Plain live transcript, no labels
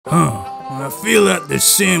I feel like this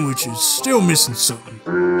sandwich is still missing something.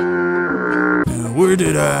 Now, where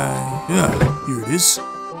did I... Ah, here it is.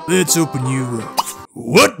 Let's open you up.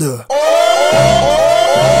 What the...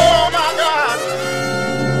 Oh my god!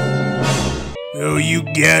 Oh, you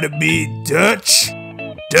gotta be Dutch?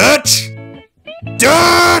 Dutch?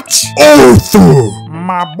 Dutch! Arthur!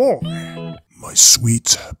 My boy. My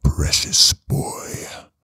sweet, precious boy.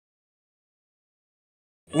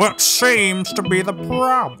 What seems to be the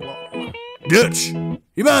problem? Dutch,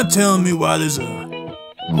 you mind telling me why there's a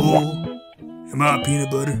hole in my peanut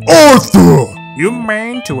butter? Arthur! You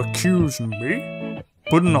mean to accuse me?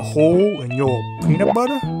 Putting a hole in your peanut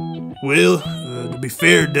butter? Well, to be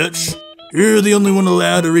fair, Dutch, you're the only one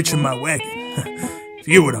allowed to reach in my wagon. If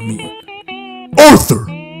you know what I mean. Arthur!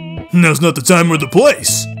 Now's not the time or the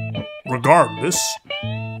place. Regardless,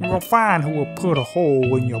 you'll find who will put a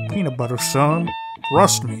hole in your peanut butter, son.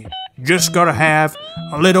 Trust me, you just gotta have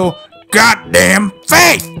a little goddamn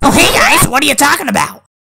faith! Oh, hey guys, what are you talking about?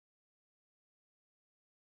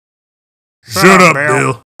 Shut up,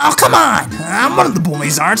 Bill. Oh, come on! I'm one of the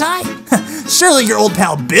boys, aren't I? Surely your old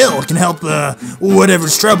pal Bill can help,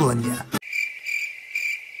 whatever's troubling you.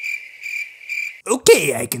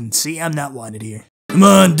 Okay, I can see I'm not wanted here. Come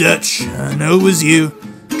on, Dutch. I know it was you.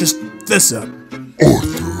 Just fess up.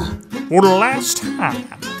 Arthur! For the last time,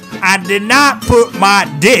 I did not put my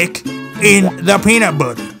dick in the peanut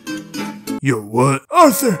butter. Yo, what?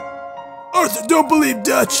 Arthur! Arthur, don't believe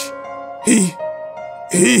Dutch!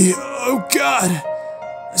 Oh god!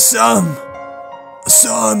 I saw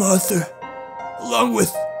him, Arthur. Along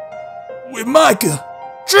with Micah.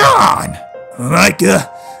 John!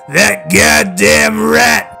 Micah, that goddamn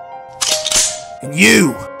rat! And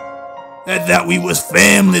you! I thought we was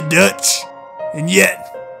family, Dutch. And yet,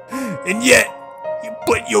 you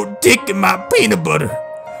put your dick in my peanut butter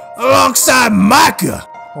alongside Micah.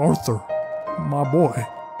 Arthur, my boy.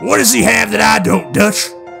 What does he have that I don't, Dutch?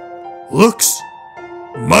 Looks?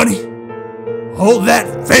 Money? All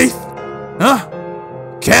that faith? Huh?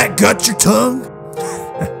 Cat got your tongue?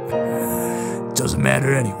 Doesn't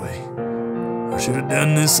matter anyway. I should have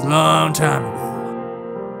done this a long time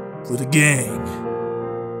ago. For the gang.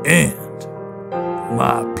 And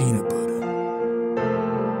my peanut butter.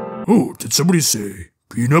 Oh, did somebody say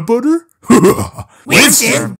peanut butter? Winston!